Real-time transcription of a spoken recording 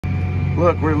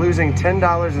Look, we're losing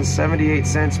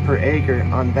 $10.78 per acre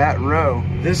on that row.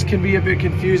 This can be a bit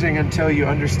confusing until you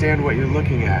understand what you're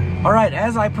looking at. All right,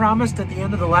 as I promised at the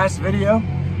end of the last video,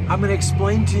 I'm gonna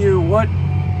explain to you what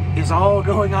is all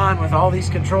going on with all these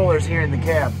controllers here in the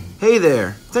cab. Hey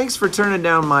there, thanks for turning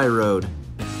down my road.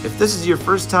 If this is your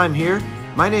first time here,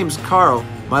 my name's Carl.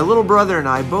 My little brother and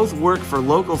I both work for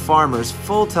local farmers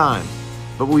full time,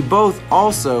 but we both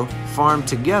also farm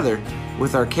together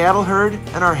with our cattle herd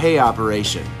and our hay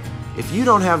operation. If you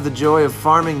don't have the joy of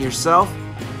farming yourself,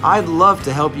 I'd love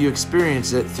to help you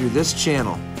experience it through this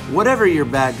channel. Whatever your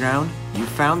background, you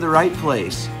found the right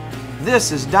place.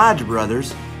 This is Dodge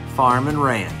Brothers Farm and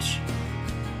Ranch.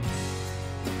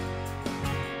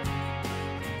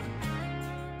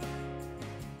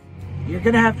 You're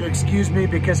gonna have to excuse me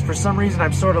because for some reason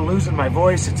I'm sort of losing my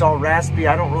voice. It's all raspy,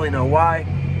 I don't really know why.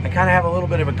 I kind of have a little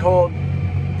bit of a cold.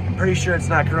 I'm pretty sure it's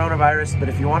not coronavirus, but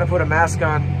if you want to put a mask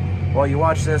on while you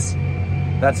watch this,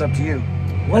 that's up to you.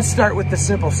 Let's start with the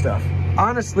simple stuff.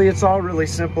 Honestly, it's all really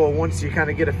simple once you kind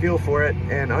of get a feel for it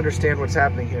and understand what's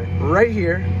happening here. Right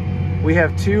here, we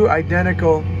have two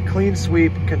identical clean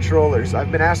sweep controllers.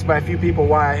 I've been asked by a few people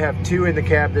why I have two in the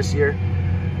cab this year.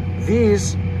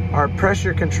 These are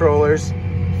pressure controllers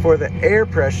for the air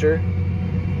pressure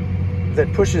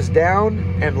that pushes down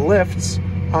and lifts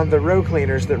on the row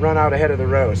cleaners that run out ahead of the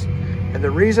rows. And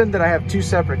the reason that I have two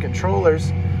separate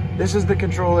controllers, this is the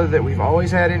controller that we've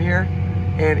always had in here,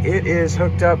 and it is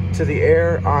hooked up to the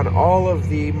air on all of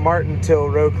the Martin Till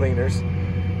row cleaners.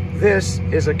 This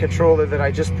is a controller that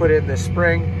I just put in this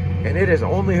spring, and it is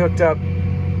only hooked up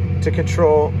to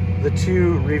control the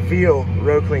two Reveal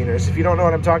row cleaners. If you don't know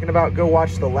what I'm talking about, go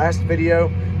watch the last video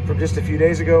from just a few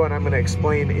days ago, and I'm going to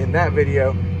explain in that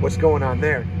video what's going on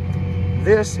there.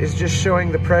 This is just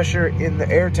showing the pressure in the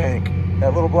air tank,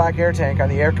 that little black air tank on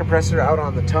the air compressor out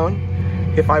on the tongue.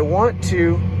 If I want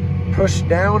to push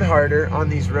down harder on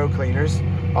these row cleaners,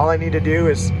 all I need to do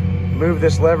is move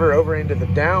this lever over into the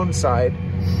down side.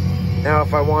 Now,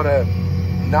 if I want to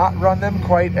not run them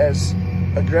quite as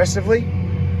aggressively,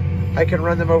 I can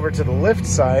run them over to the lift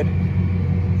side,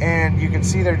 and you can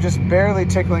see they're just barely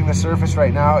tickling the surface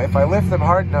right now. If I lift them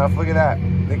hard enough, look at that,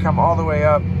 they come all the way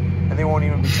up and they won't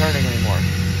even be turning anymore.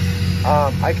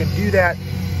 I can do that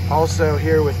also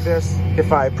here with this.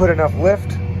 If I put enough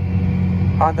lift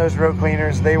on those row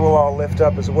cleaners, they will all lift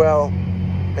up as well,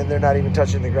 and they're not even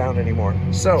touching the ground anymore.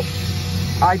 So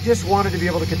I just wanted to be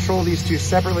able to control these two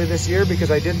separately this year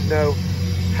because I didn't know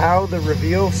how the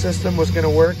Reveal system was going to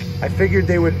work. I figured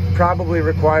they would probably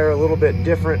require a little bit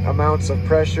different amounts of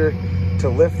pressure to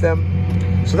lift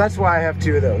them. So that's why I have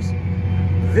two of those.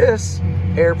 This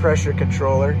air pressure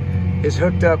controller is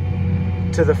hooked up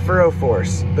to the Furrow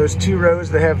Force, those two rows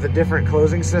that have the different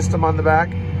closing system on the back.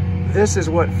 This is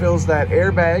what fills that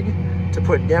airbag to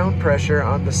put down pressure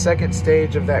on the second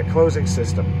stage of that closing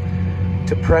system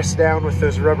to press down with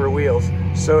those rubber wheels.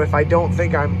 So if I don't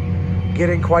think I'm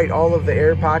getting quite all of the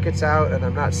air pockets out and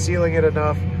I'm not sealing it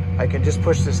enough, I can just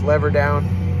push this lever down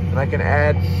and I can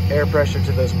add air pressure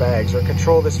to those bags or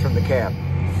control this from the cab.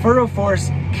 Furrow Force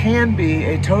can be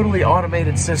a totally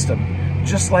automated system,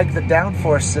 just like the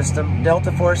downforce system,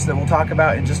 Delta Force, that we'll talk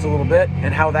about in just a little bit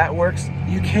and how that works.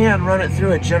 You can run it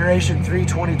through a Generation 3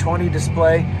 2020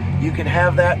 display. You can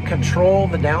have that control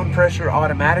the down pressure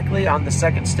automatically on the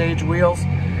second stage wheels.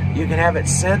 You can have it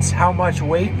sense how much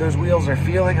weight those wheels are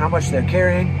feeling, how much they're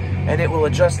carrying, and it will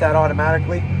adjust that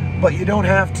automatically, but you don't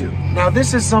have to. Now,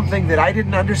 this is something that I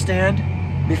didn't understand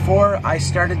before I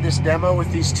started this demo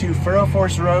with these two Furrow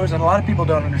Force rows, and a lot of people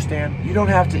don't understand. You don't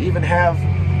have to even have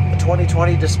a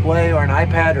 2020 display or an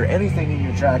iPad or anything in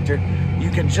your tractor.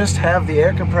 You can just have the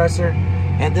air compressor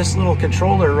and this little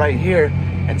controller right here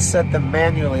and set them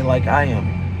manually like I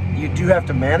am. You do have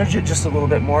to manage it just a little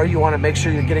bit more. You want to make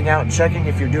sure you're getting out and checking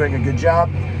if you're doing a good job,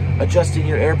 adjusting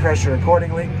your air pressure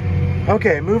accordingly.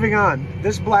 Okay, moving on.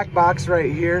 This black box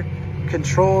right here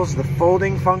controls the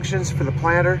folding functions for the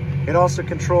planter. It also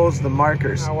controls the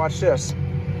markers. Now watch this.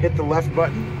 Hit the left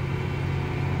button.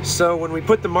 So when we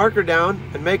put the marker down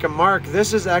and make a mark,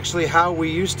 this is actually how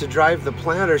we used to drive the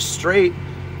planter straight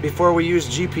before we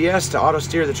used GPS to auto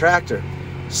steer the tractor.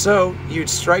 So you'd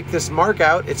strike this mark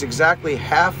out. It's exactly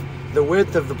half the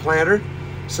width of the planter.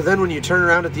 So then when you turn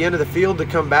around at the end of the field to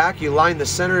come back, you line the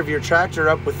center of your tractor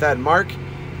up with that mark,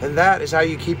 and that is how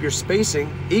you keep your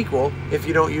spacing equal if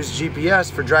you don't use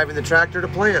GPS for driving the tractor to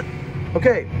plant.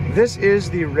 Okay, this is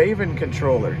the Raven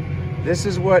controller. This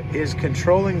is what is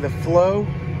controlling the flow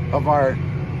of our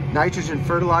nitrogen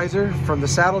fertilizer from the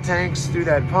saddle tanks through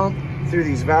that pump, through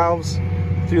these valves,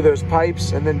 through those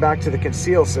pipes, and then back to the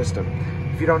conceal system.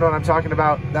 If you don't know what I'm talking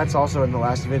about, that's also in the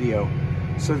last video.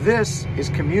 So this is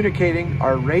communicating.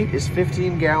 Our rate is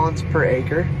 15 gallons per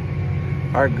acre.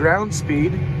 Our ground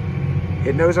speed,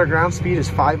 it knows our ground speed is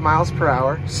 5 miles per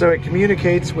hour. So it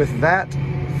communicates with that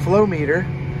flow meter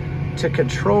to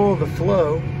control the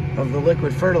flow of the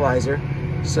liquid fertilizer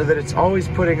so that it's always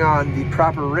putting on the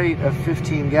proper rate of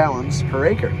 15 gallons per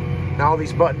acre. Now all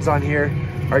these buttons on here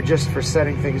are just for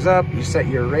setting things up. You set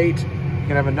your rate. You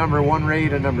can have a number 1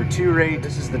 rate, a number 2 rate.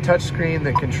 This is the touch screen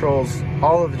that controls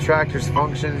all of the tractor's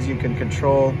functions. You can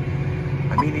control,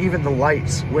 I mean, even the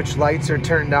lights, which lights are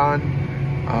turned on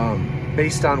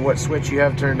based on what switch you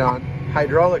have turned on.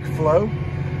 Hydraulic flow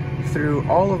through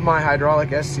all of my hydraulic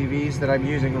SCVs that I'm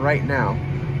using right now.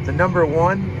 The number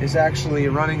 1 is actually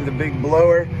running the big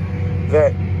blower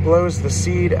that blows the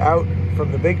seed out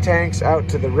from the big tanks out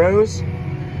to the rows.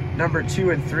 Number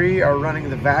 2 and 3 are running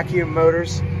the vacuum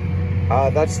motors.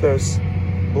 That's those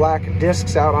black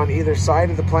discs out on either side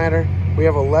of the planter. We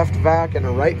have a left vac and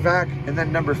a right vac. And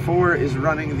then number 4 is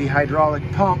running the hydraulic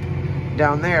pump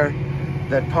down there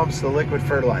that pumps the liquid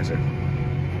fertilizer.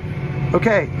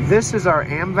 Okay, this is our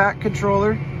AMVAC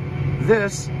controller.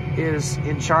 This is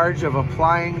in charge of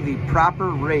applying the proper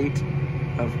rate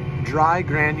of dry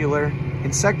granular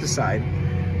insecticide.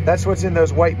 That's what's in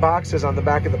those white boxes on the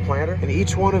back of the planter. And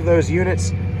each one of those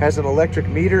units has an electric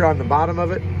meter on the bottom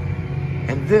of it.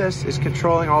 And this is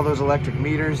controlling all those electric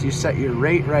meters. You set your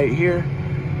rate right here,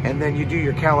 and then you do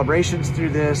your calibrations through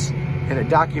this, and it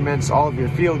documents all of your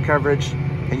field coverage,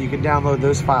 and you can download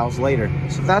those files later.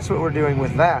 So that's what we're doing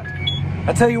with that.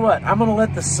 I tell you what, I'm gonna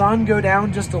let the sun go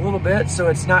down just a little bit so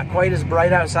it's not quite as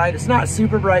bright outside. It's not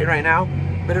super bright right now,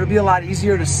 but it'll be a lot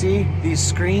easier to see these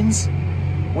screens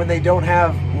when they don't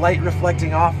have light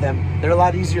reflecting off them. They're a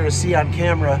lot easier to see on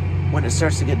camera when it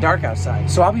starts to get dark outside.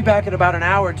 So I'll be back in about an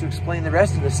hour to explain the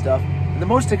rest of this stuff. And the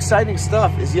most exciting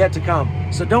stuff is yet to come.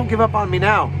 So don't give up on me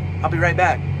now. I'll be right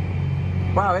back.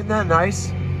 Wow, isn't that nice?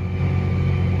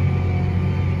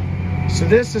 So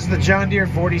this is the John Deere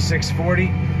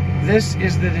 4640. This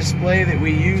is the display that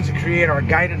we use to create our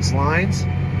guidance lines.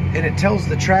 And it tells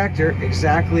the tractor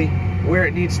exactly where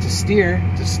it needs to steer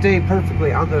to stay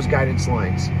perfectly on those guidance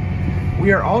lines.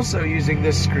 We are also using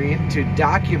this screen to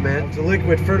document the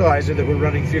liquid fertilizer that we're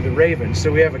running through the Raven.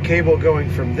 So we have a cable going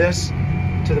from this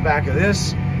to the back of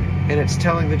this, and it's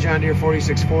telling the John Deere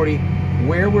 4640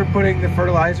 where we're putting the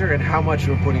fertilizer and how much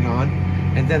we're putting on.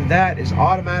 And then that is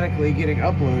automatically getting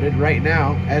uploaded right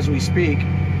now as we speak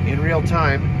in real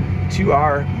time to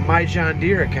our My John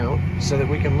Deere account so that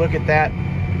we can look at that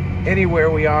anywhere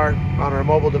we are on our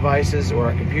mobile devices or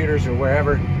our computers or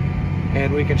wherever.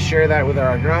 And we can share that with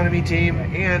our agronomy team,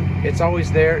 and it's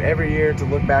always there every year to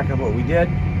look back on what we did.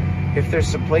 If there's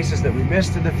some places that we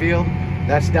missed in the field,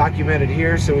 that's documented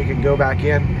here so we can go back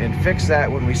in and fix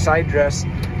that when we side dress.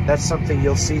 That's something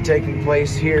you'll see taking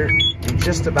place here in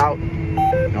just about,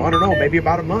 I don't know, maybe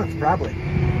about a month, probably.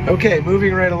 Okay,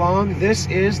 moving right along, this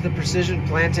is the Precision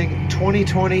Planting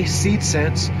 2020 Seed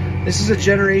Sense. This is a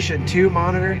Generation 2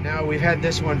 monitor. Now, we've had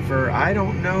this one for, I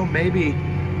don't know, maybe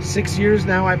 6 years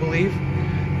now, I believe.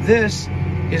 This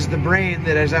is the brain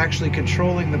that is actually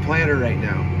controlling the planter right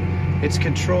now. It's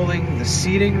controlling the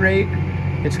seeding rate.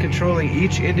 It's controlling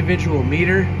each individual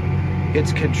meter.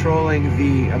 It's controlling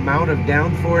the amount of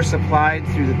downforce applied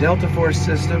through the Delta Force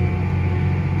system.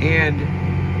 And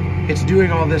it's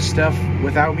doing all this stuff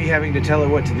without me having to tell it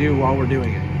what to do while we're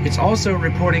doing it. It's also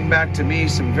reporting back to me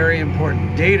some very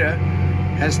important data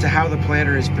as to how the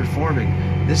planter is performing.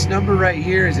 This number right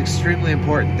here is extremely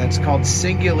important. That's called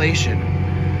singulation.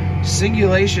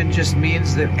 Singulation just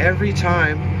means that every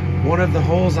time one of the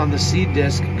holes on the seed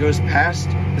disc goes past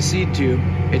the seed tube,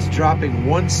 it's dropping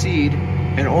one seed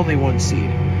and only one seed.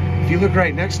 If you look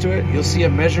right next to it, you'll see a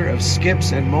measure of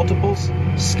skips and multiples.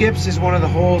 Skips is one of the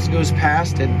holes goes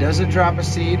past and doesn't drop a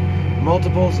seed.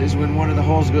 Multiples is when one of the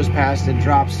holes goes past and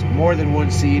drops more than one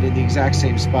seed in the exact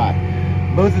same spot.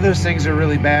 Both of those things are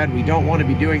really bad. We don't want to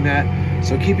be doing that.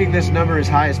 So keeping this number as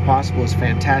high as possible is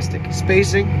fantastic.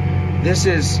 Spacing, this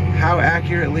is how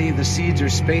accurately the seeds are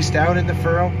spaced out in the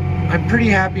furrow. I'm pretty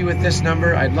happy with this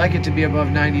number. I'd like it to be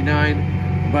above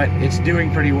 99, but it's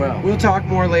doing pretty well. We'll talk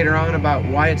more later on about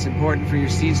why it's important for your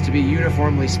seeds to be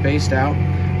uniformly spaced out,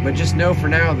 but just know for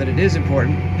now that it is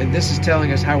important, and this is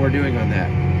telling us how we're doing on that.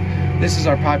 This is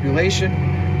our population,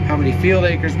 how many field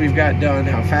acres we've got done,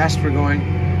 how fast we're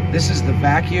going. This is the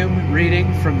vacuum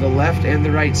reading from the left and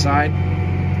the right side.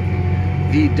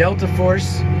 The Delta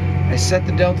Force, I set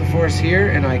the Delta Force here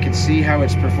and I can see how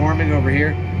it's performing over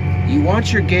here. You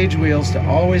want your gauge wheels to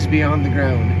always be on the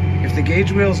ground. If the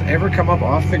gauge wheels ever come up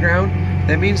off the ground,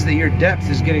 that means that your depth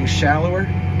is getting shallower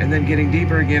and then getting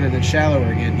deeper again and then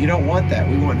shallower again. You don't want that.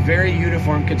 We want very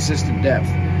uniform, consistent depth.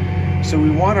 So we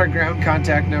want our ground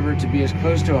contact number to be as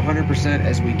close to 100%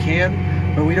 as we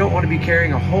can, but we don't want to be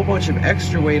carrying a whole bunch of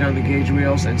extra weight on the gauge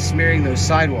wheels and smearing those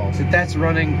sidewalls. That's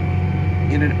running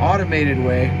in an automated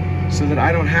way so that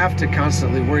I don't have to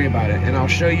constantly worry about it. And I'll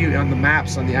show you on the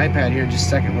maps on the iPad here in just a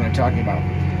second what I'm talking about.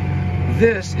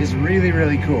 This is really,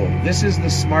 really cool. This is the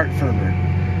Smart Firmer.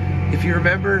 If you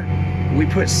remember, we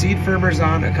put seed firmers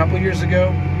on a couple years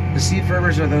ago. The seed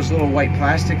firmers are those little white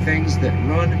plastic things that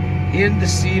run in the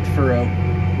seed furrow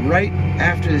right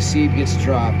after the seed gets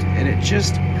dropped, and it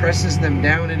just presses them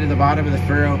down into the bottom of the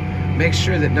furrow, makes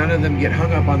sure that none of them get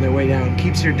hung up on their way down,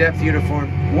 keeps your depth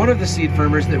uniform. One of the seed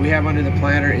firmers that we have under the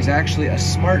planter is actually a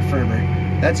Smart Firmer.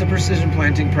 That's a precision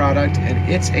planting product, and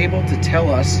it's able to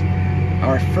tell us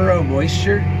our furrow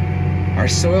moisture, our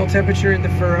soil temperature in the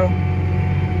furrow,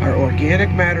 our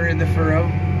organic matter in the furrow,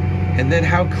 and then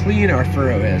how clean our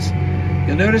furrow is.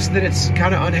 You'll notice that it's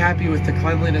kind of unhappy with the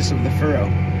cleanliness of the furrow.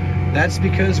 That's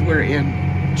because we're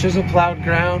in chisel plowed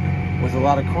ground with a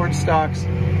lot of corn stalks.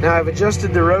 Now I've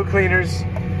adjusted the row cleaners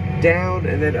down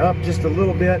and then up just a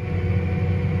little bit.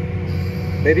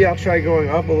 Maybe I'll try going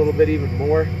up a little bit even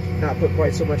more, not put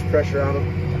quite so much pressure on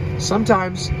them.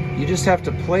 Sometimes you just have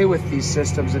to play with these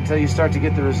systems until you start to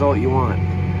get the result you want.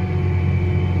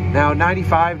 Now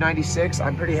 95, 96,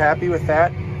 I'm pretty happy with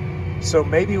that. So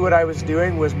maybe what I was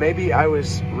doing was maybe I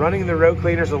was running the row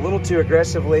cleaners a little too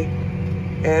aggressively,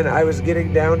 and I was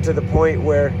getting down to the point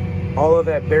where all of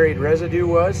that buried residue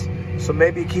was. So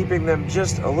maybe keeping them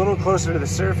just a little closer to the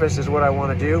surface is what I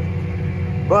want to do.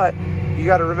 But you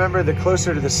got to remember, the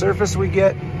closer to the surface we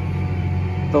get,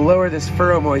 the lower this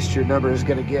furrow moisture number is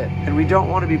going to get. And we don't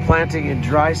want to be planting in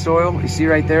dry soil. You see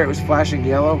right there, it was flashing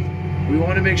yellow. We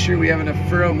want to make sure we have enough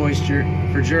furrow moisture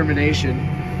for germination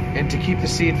and to keep the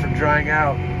seed from drying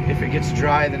out if it gets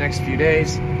dry the next few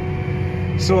days.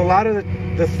 So a lot of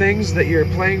the things that you're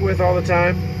playing with all the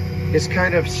time is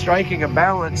kind of striking a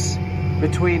balance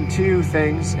between two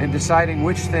things and deciding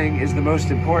which thing is the most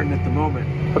important at the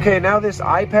moment. Okay, now this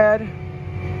iPad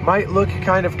might look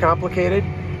kind of complicated,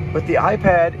 but the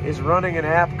iPad is running an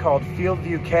app called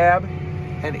FieldView Cab,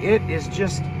 and it is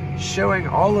just showing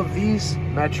all of these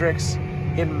metrics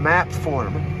in map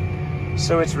form.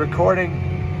 So it's recording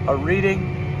a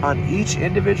reading on each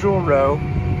individual row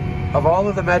of all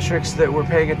of the metrics that we're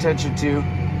paying attention to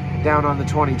down on the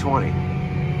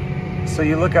 2020. So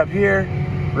you look up here,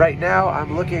 right now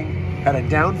I'm looking at a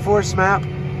downforce map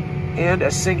and a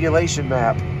singulation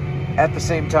map at the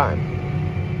same time.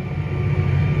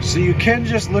 So you can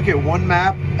just look at one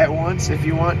map at once if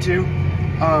you want to.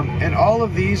 And all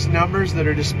of these numbers that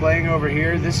are displaying over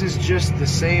here, this is just the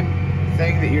same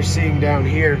thing that you're seeing down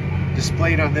here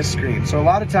displayed on this screen. So a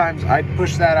lot of times I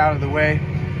push that out of the way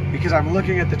because I'm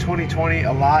looking at the 2020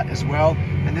 a lot as well,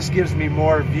 and this gives me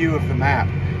more view of the map.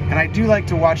 And I do like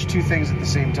to watch two things at the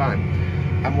same time.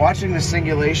 I'm watching the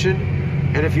singulation,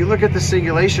 and if you look at the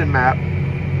singulation map,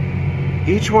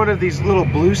 each one of these little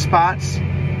blue spots,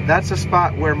 that's a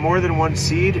spot where more than one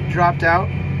seed dropped out,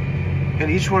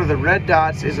 and each one of the red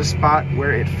dots is a spot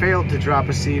where it failed to drop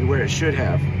a seed where it should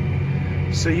have.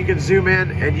 So you can zoom in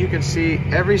and you can see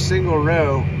every single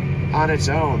row on its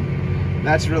own.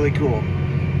 That's really cool.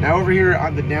 Now over here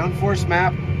on the downforce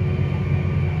map,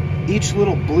 each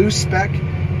little blue speck,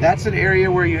 that's an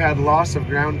area where you had loss of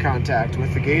ground contact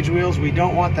with the gauge wheels. We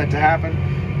don't want that to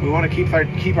happen. We want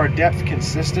to keep our depth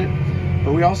consistent,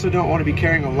 but we also don't want to be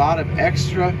carrying a lot of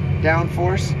extra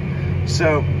downforce.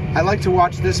 So I like to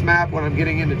watch this map when I'm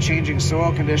getting into changing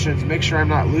soil conditions, make sure I'm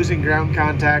not losing ground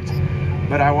contact,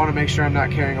 but I want to make sure I'm not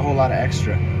carrying a whole lot of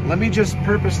extra. Let me just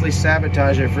purposely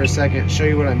sabotage it for a second and show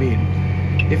you what I mean.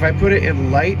 If I put it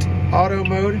in light auto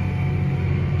mode,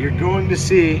 you're going to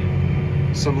see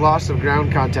some loss of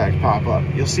ground contact pop up.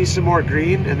 You'll see some more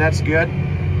green, and that's good.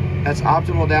 That's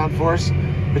optimal downforce,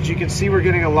 but you can see we're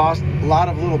getting a lot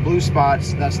of little blue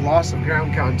spots. That's loss of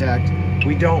ground contact.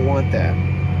 We don't want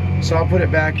that. So I'll put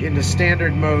it back into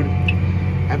standard mode.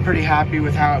 I'm pretty happy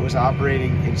with how it was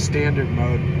operating in standard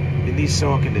mode in these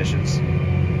soil conditions.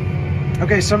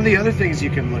 Okay, some of the other things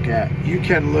you can look at. You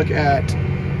can look at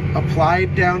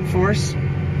applied downforce.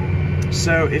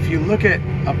 So if you look at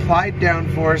applied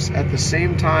downforce at the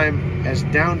same time as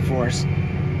downforce,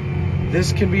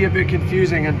 this can be a bit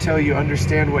confusing until you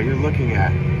understand what you're looking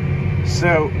at.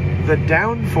 So the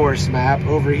downforce map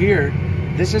over here,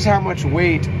 this is how much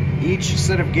weight each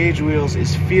set of gauge wheels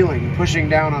is feeling pushing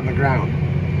down on the ground.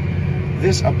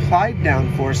 This applied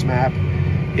downforce map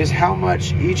is how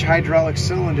much each hydraulic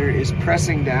cylinder is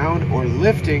pressing down or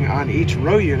lifting on each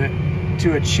row unit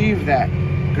to achieve that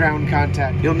ground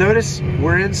contact. You'll notice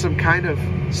we're in some kind of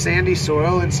sandy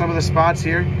soil in some of the spots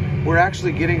here. We're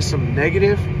actually getting some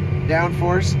negative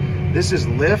downforce. This is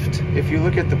lift. If you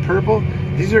look at the purple,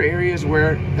 these are areas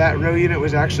where that row unit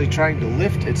was actually trying to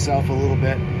lift itself a little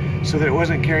bit so that it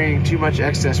wasn't carrying too much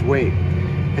excess weight.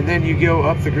 And then you go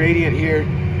up the gradient here,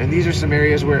 and these are some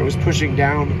areas where it was pushing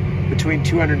down between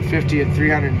 250 and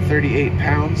 338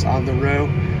 pounds on the row,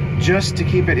 just to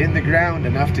keep it in the ground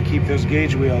enough to keep those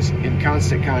gauge wheels in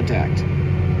constant contact.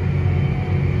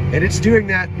 And it's doing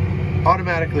that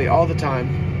automatically all the time.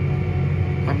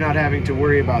 I'm not having to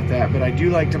worry about that, but I do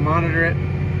like to monitor it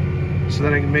so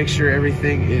that I can make sure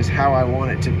everything is how I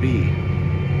want it to be.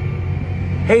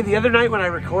 Hey, the other night when I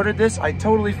recorded this, I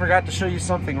totally forgot to show you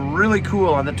something really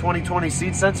cool on the 2020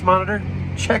 SeedSense monitor.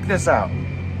 Check this out.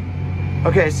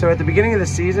 Okay, so at the beginning of the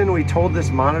season, we told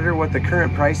this monitor what the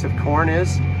current price of corn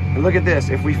is. And look at this,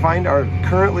 if we find our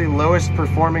currently lowest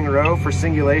performing row for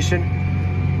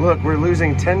singulation, look, we're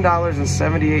losing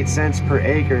 $10.78 per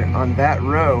acre on that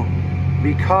row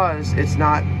because it's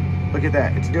not, look at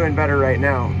that, it's doing better right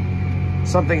now.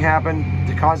 Something happened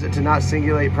to cause it to not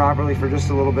singulate properly for just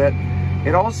a little bit.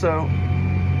 It also,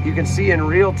 you can see in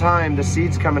real time the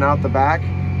seeds coming out the back.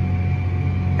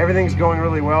 Everything's going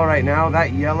really well right now.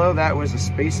 That yellow, that was a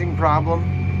spacing problem.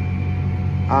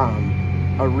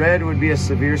 A red would be a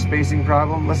severe spacing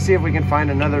problem. Let's see if we can find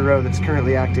another row that's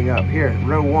currently acting up. Here,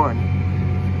 row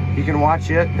 1. You can watch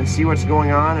it and see what's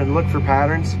going on and look for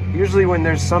patterns. Usually when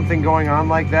there's something going on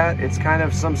like that, it's kind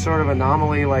of some sort of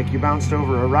anomaly, like you bounced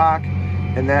over a rock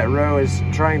and that row is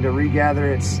trying to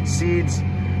regather its seeds,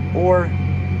 or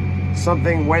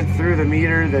something went through the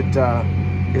meter that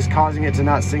is causing it to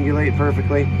not singulate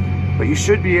perfectly. But you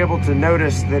should be able to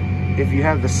notice that if you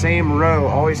have the same row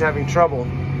always having trouble,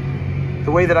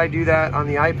 the way that I do that on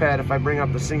the iPad, if I bring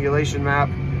up the singulation map,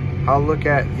 I'll look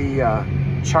at the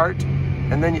chart,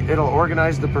 and then it'll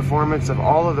organize the performance of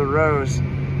all of the rows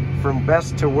from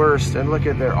best to worst, and look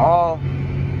at they're all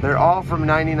from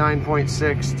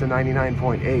 99.6 to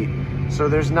 99.8. So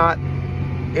there's not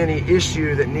any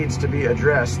issue that needs to be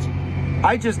addressed.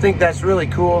 I just think that's really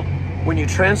cool when you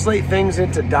translate things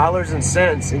into dollars and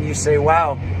cents and you say,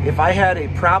 wow, if I had a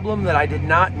problem that I did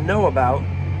not know about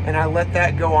and I let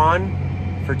that go on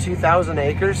for 2,000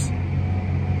 acres,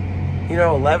 you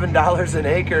know, $11 an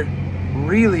acre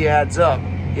really adds up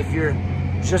if you're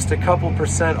just a couple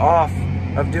percent off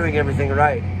of doing everything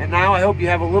right. And now I hope you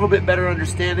have a little bit better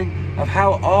understanding of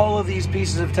how all of these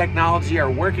pieces of technology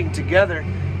are working together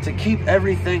to keep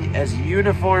everything as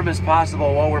uniform as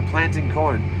possible while we're planting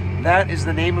corn. That is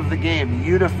the name of the game,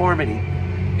 uniformity.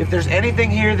 If there's anything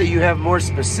here that you have more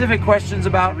specific questions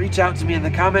about, reach out to me in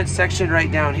the comments section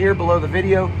right down here below the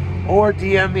video, or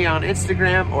DM me on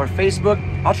Instagram or Facebook.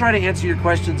 I'll try to answer your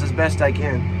questions as best I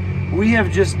can. We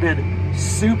have just been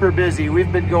super busy.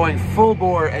 We've been going full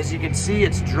bore. As you can see,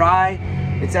 it's dry.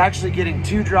 It's actually getting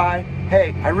too dry.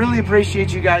 Hey, I really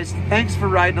appreciate you guys. Thanks for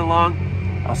riding along.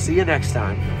 I'll see you next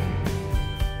time.